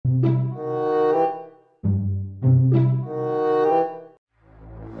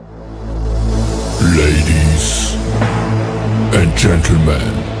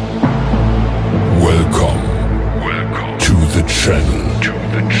gentlemen, welcome to the channel.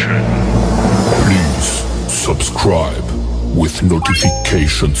 Please subscribe with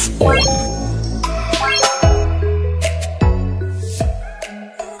notifications on.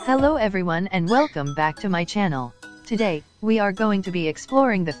 Hello everyone and welcome back to my channel. Today, we are going to be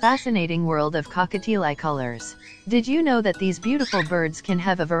exploring the fascinating world of cockatiel eye colors. Did you know that these beautiful birds can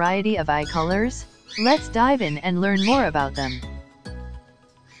have a variety of eye colors? Let's dive in and learn more about them.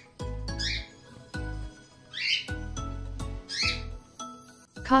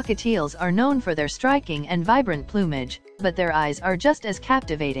 Cockatiels are known for their striking and vibrant plumage, but their eyes are just as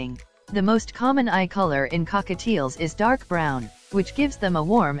captivating. The most common eye color in cockatiels is dark brown, which gives them a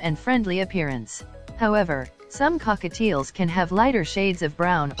warm and friendly appearance. However, some cockatiels can have lighter shades of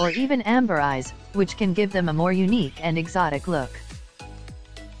brown or even amber eyes, which can give them a more unique and exotic look.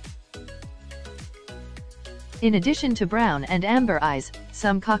 In addition to brown and amber eyes,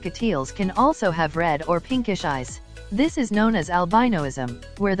 some cockatiels can also have red or pinkish eyes. This is known as albinoism,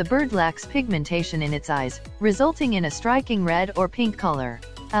 where the bird lacks pigmentation in its eyes, resulting in a striking red or pink color.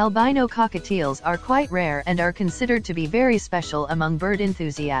 Albino cockatiels are quite rare and are considered to be very special among bird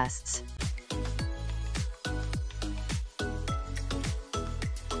enthusiasts.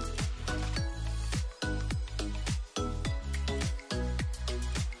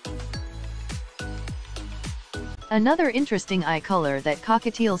 Another interesting eye color that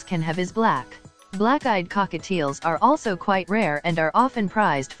cockatiels can have is black. Black-eyed cockatiels are also quite rare and are often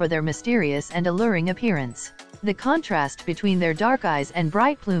prized for their mysterious and alluring appearance. The contrast between their dark eyes and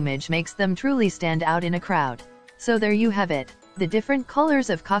bright plumage makes them truly stand out in a crowd. So there you have it, the different colors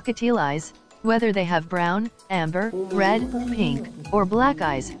of cockatiel eyes. Whether they have brown, amber, red, pink, or black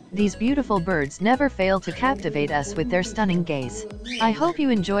eyes, these beautiful birds never fail to captivate us with their stunning gaze. I hope you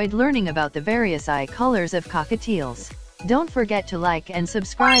enjoyed learning about the various eye colors of cockatiels. Don't forget to like and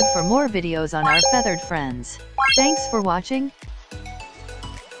subscribe for more videos on our feathered friends. Thanks for watching.